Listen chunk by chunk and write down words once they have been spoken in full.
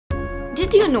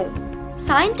Did you know?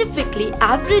 Scientifically,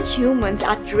 average humans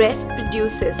at rest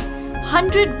produces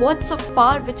 100 watts of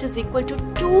power, which is equal to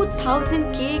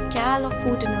 2000 kcal of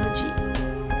food energy.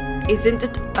 Isn't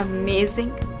it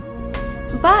amazing?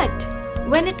 But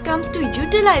when it comes to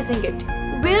utilizing it,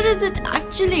 where is it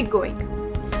actually going?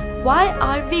 Why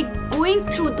are we going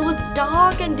through those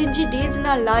dark and dingy days in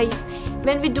our life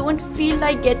when we don't feel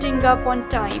like getting up on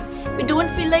time? We don't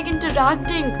feel like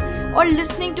interacting or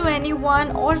listening to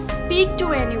anyone or speak to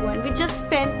anyone. We just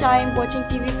spend time watching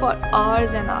TV for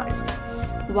hours and hours.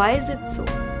 Why is it so?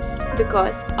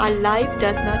 Because our life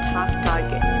does not have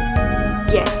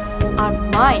targets. Yes, our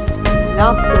mind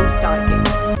loves those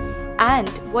targets. And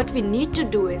what we need to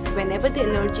do is, whenever the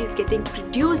energy is getting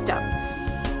produced up,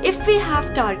 if we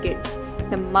have targets,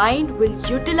 the mind will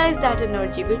utilize that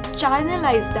energy, will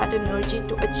channelize that energy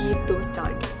to achieve those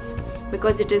targets,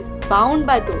 because it is bound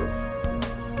by those.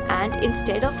 And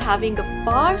instead of having a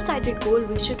far-sighted goal,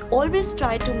 we should always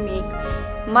try to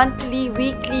make monthly,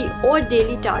 weekly or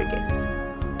daily targets.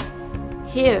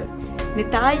 Here,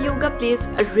 Nitai Yoga plays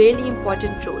a really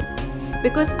important role,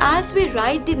 because as we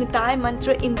write the Nitai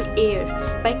mantra in the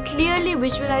air by clearly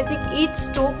visualizing each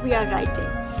stroke we are writing,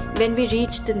 when we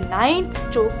reach the 9th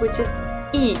stroke, which is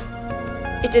E,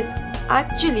 it is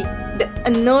actually the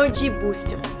energy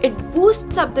booster. It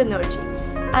boosts up the energy.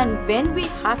 And when we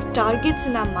have targets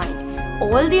in our mind,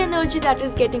 all the energy that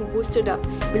is getting boosted up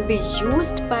will be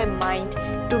used by mind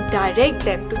to direct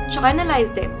them, to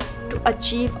channelize them, to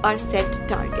achieve our set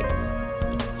targets.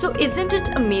 So isn't it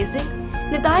amazing?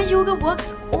 Nitai Yoga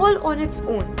works all on its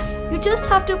own. You just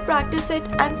have to practice it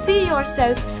and see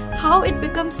yourself how it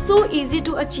becomes so easy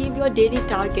to achieve your daily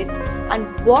targets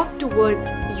and walk towards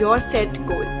your set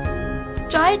goals.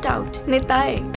 Try it out. Nitai.